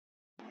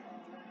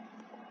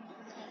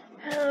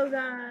Hello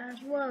guys,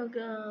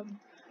 welcome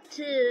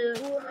to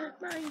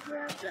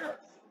Minecraft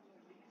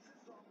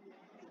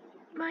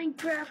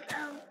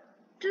out.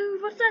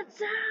 Dude, what's that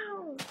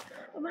sound?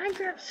 Oh,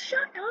 Minecraft,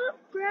 shut up,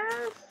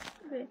 grass.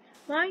 Okay,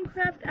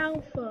 Minecraft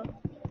Alpha.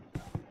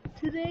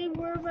 Today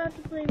we're about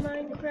to play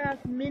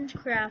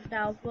Mintcraft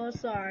Alpha.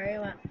 Sorry,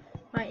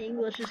 my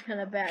English is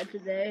kind of bad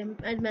today.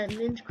 I meant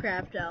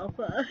Mintcraft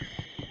Alpha.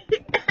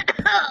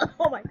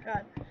 Oh my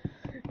god.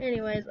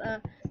 Anyways,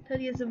 time to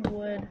get some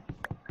wood.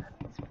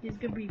 It's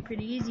gonna be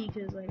pretty easy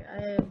because like I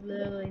have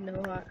literally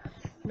no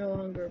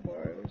hunger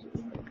bars.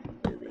 It's like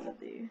really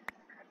easy.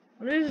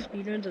 What are the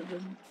speedruns of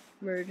this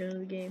version of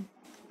the game?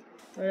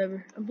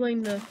 Whatever. I'm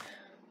playing the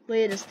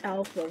latest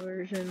alpha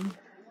version.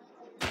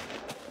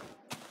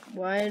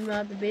 Why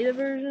not the beta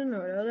version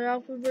or the other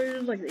alpha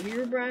versions like the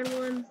Herobrine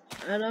one?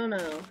 I don't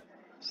know.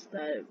 Just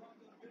thought it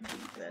would be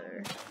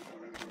better.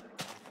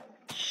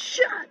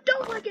 Shut!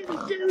 Don't look at me,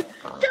 dude!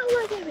 Don't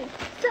look at me!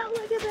 Don't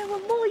look at me! I will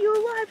maul you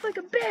alive like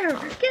a bear!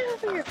 Get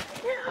over here!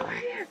 Get over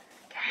here!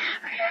 Get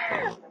over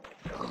here!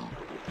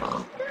 Die!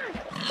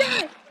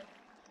 Die!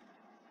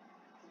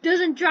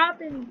 Doesn't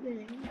drop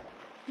anything.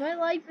 My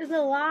life is a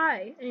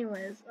lie.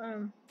 Anyways,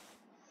 oh,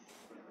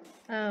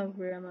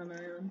 weird, I'm on an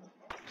island.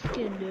 Just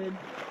kidding, dude.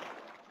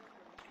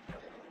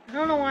 I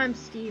don't know why I'm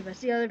Steve. I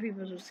see other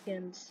people with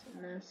skins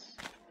in this.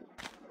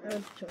 I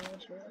was totally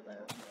sure of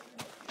that.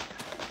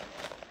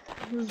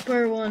 This is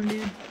part 1,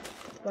 dude.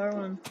 Part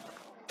 1.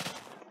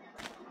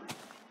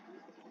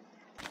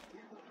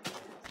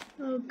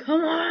 Oh,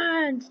 come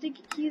on!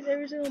 Sticky keys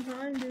every single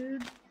time,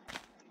 dude.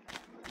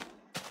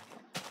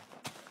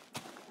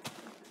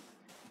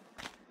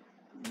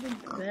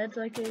 Beds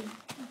I could.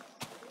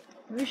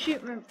 Let me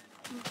shoot my.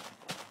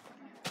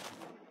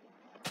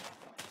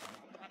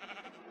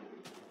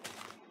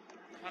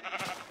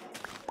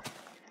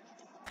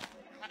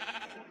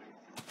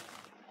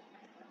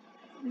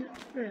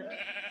 Really.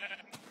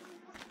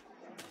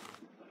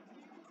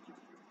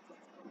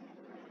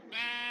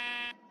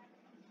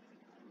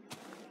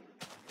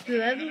 Dude,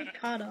 that just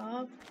cut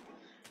off.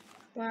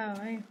 Wow,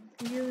 I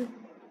really.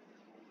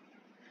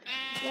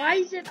 Why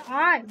is it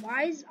I?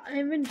 Why is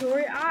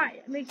inventory I?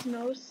 It makes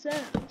no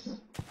sense.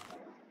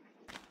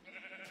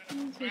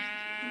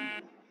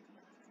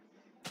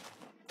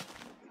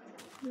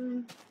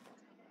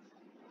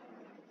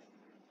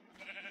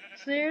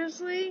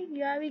 Seriously? You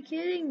gotta be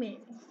kidding me.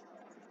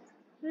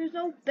 There's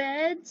no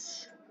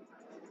beds.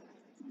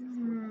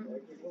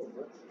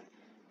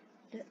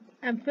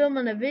 I'm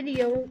filming a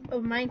video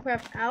of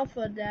Minecraft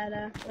Alpha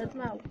data. That's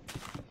not.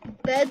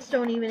 Beds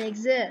don't even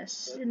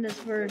exist in this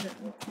version.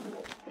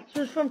 This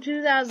was from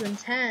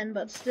 2010,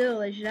 but still,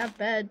 they should have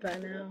bed by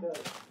now.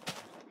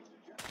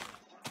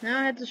 Now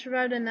I have to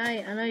survive the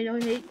night. I know you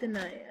don't hate the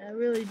night. I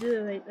really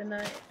do hate the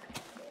night.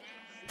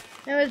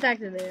 Anyways, back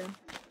to the video.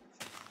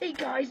 Hey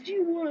guys, do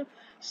you want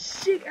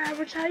sick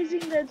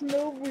advertising that's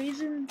no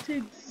reason to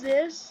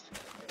exist?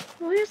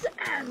 Well, here's the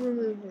ad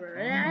remover.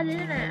 An ad in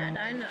an ad,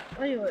 I know.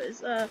 Anyways,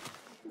 the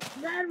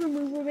ad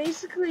remover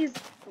basically is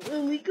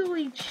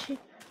illegally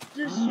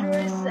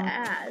destroys the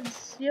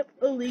ads. Yep,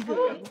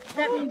 illegally.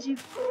 That means you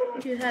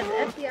could have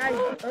the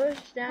FBI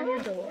push down your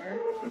door.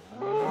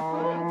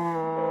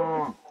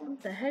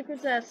 What the heck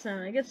was that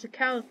sound? I guess the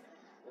cows.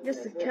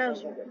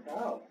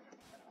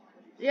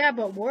 Yeah,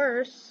 but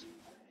worse.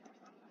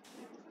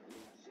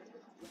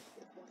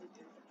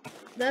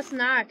 That's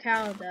not a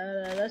cow,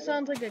 though. That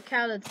sounds like a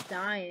cow that's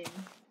dying,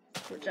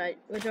 which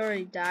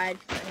already died.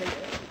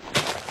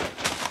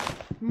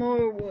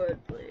 More wood,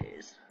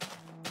 please.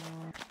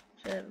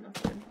 Should I have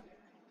enough wood?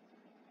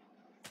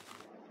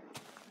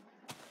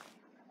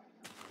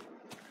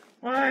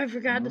 Oh, I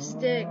forgot the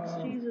sticks.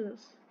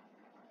 Jesus.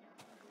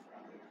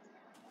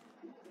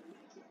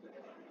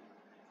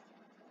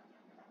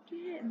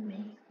 Get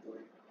me.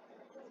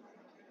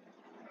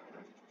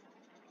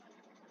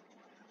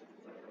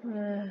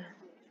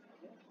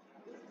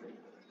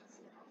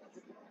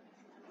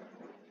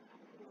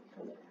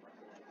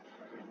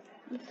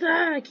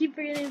 I keep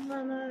forgetting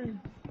my name.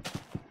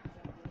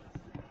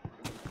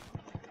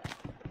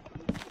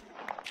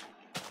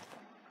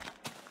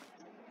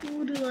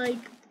 Dude, like,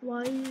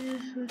 why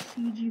is a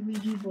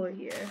CGBG boy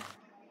here?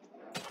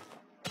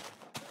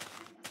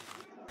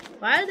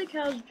 Why are the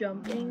cows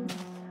jumping?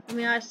 I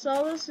mean, I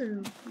saw this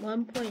in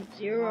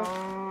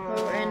 1.0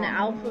 or in the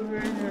alpha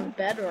version of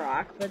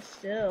Bedrock, but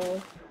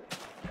still,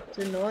 it's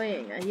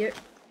annoying. I hear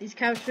these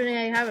cows shouldn't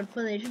be having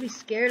fun. They should be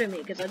scared of me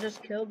because I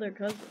just killed their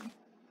cousin.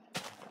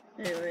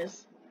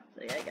 Anyways,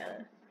 like I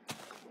gotta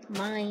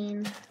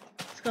mine.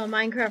 It's called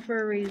Minecraft for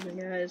a reason,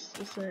 guys.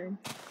 Just saying.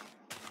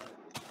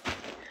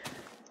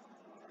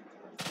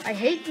 I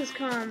hate this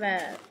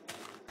combat.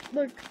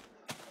 Look,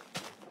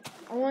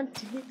 I want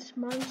to hit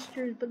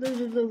monsters, but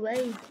there's a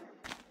delay.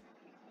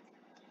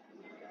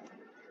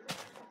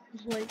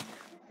 It's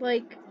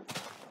like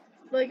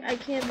I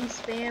can't be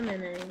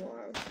spamming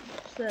anymore.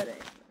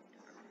 Setting.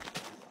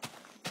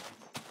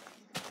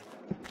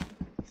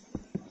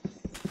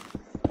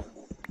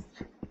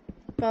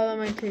 Follow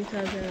my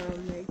TikTok and I'll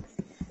make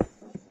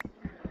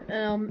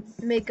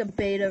make a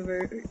beta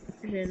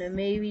version and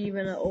maybe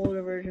even an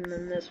older version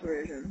than this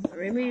version. Or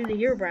maybe the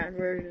Herobrine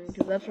version,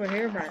 because that's what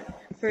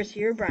first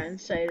Herobrine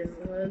sighting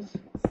was.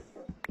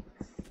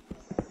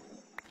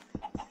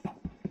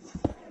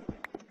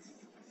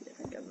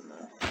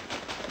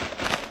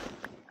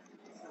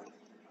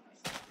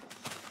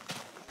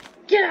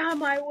 Get out of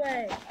my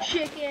way,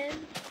 chicken!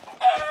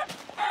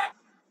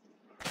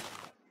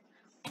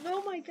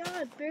 Oh my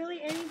god,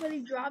 barely anybody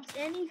drops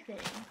anything.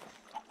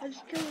 I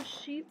just killed a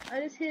sheep.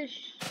 I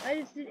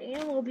just did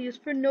animal abuse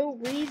for no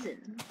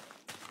reason.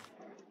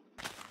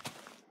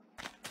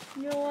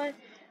 You know what?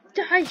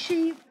 Die,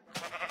 sheep!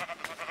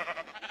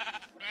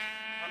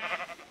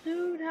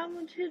 Dude, how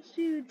much hits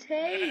do you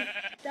take?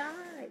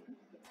 Die.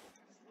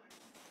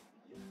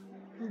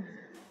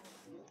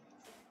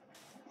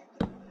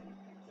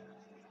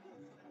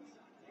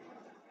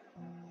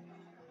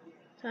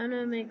 Time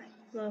to make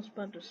a last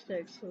bunch of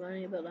sticks, so I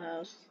need to build a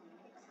house.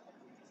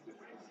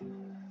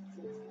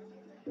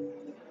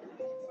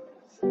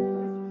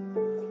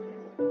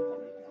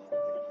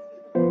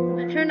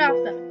 I turned off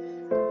the...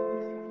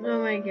 Oh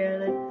my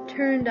god, I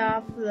turned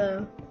off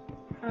the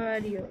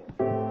audio.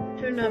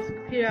 Turned off the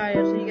computer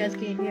audio so you guys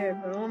can't hear it,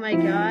 but oh my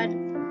god.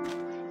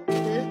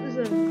 This is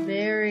a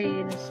very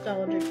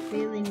nostalgic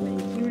feeling when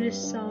you hear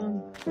this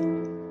song.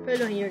 But I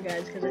don't hear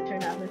guys because I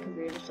turned off the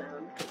computer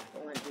sound.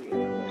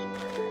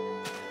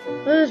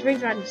 This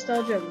brings back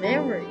nostalgia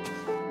memories.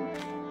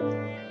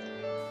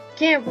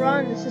 Can't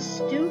run, this is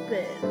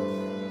stupid.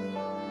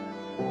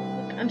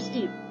 Look, I'm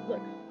Steve. Look,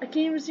 I can't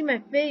even see my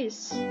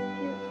face.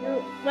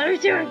 Let me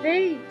see my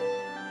face!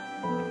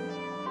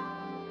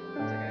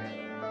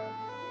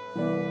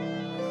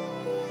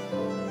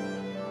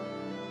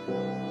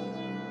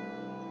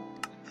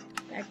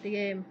 Back to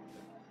game.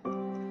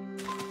 I'm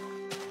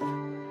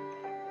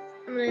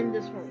gonna end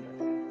this one.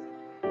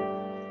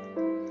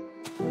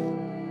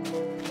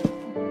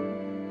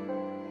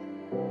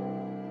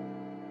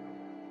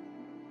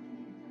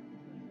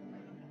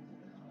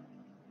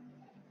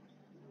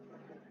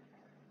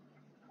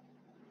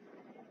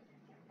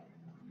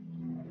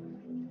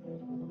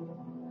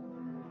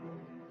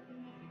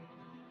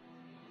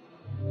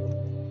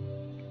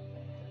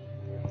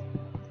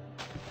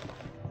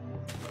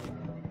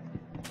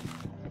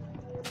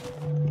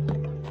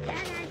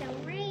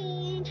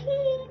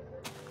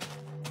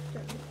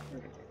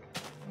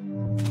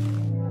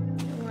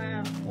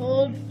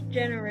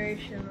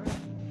 Generation.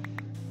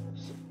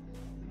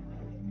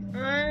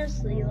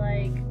 Honestly,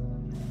 like,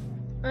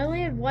 I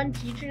only had one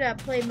teacher that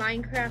played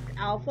Minecraft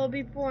Alpha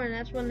before, and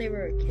that's when they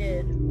were a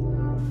kid.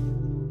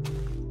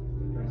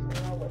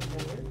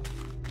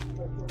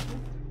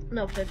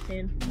 No,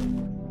 15.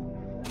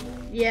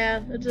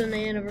 Yeah, it's an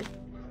anniversary.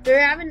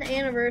 They're having an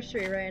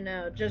anniversary right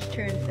now. It just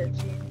turned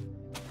 15.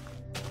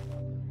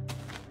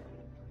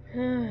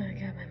 I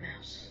got my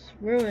mouse. It's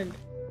ruined.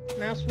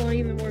 Mouse won't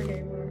even work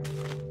anymore.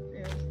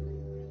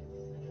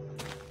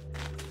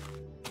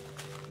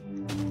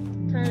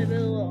 Time to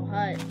build a little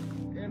hut.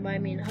 And by I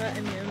mean hut,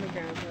 I mean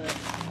underground hut.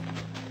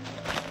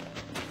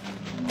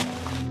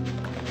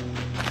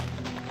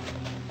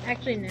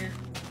 Actually, nah.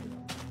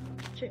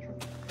 Chicken.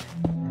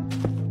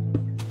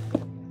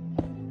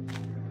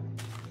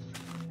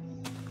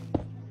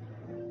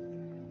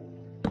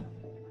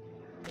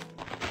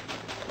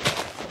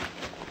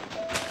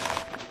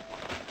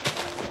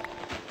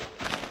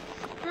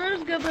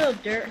 Let's go build a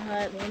dirt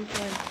hut.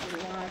 1.3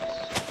 blocks.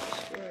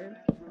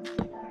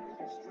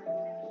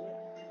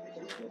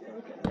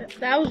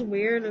 That was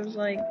weird. It was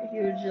like a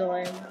huge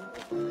delay.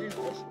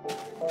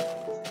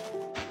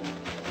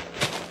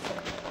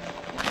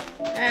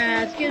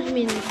 It gives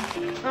me. I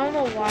don't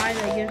know why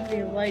that gives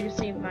me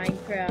Legacy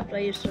Minecraft.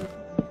 I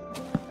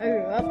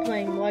grew up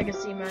playing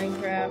Legacy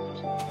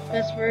Minecraft.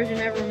 Best version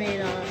ever made,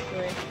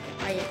 honestly.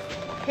 I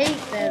hate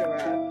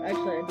Bedrock.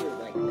 Actually, I do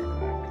like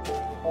Bedrock.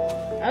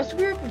 I also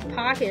grew up with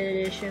Pocket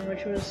Edition,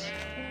 which was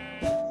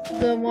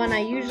the one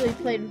I usually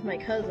played with my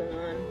cousin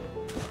on.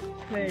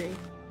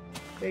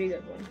 Pretty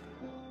good one.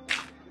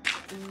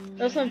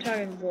 That's what I'm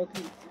talking about.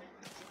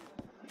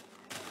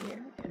 Yeah.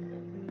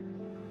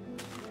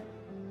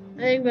 I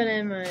think I'm gonna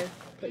end my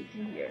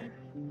playthrough here.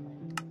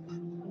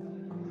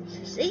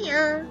 See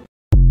ya!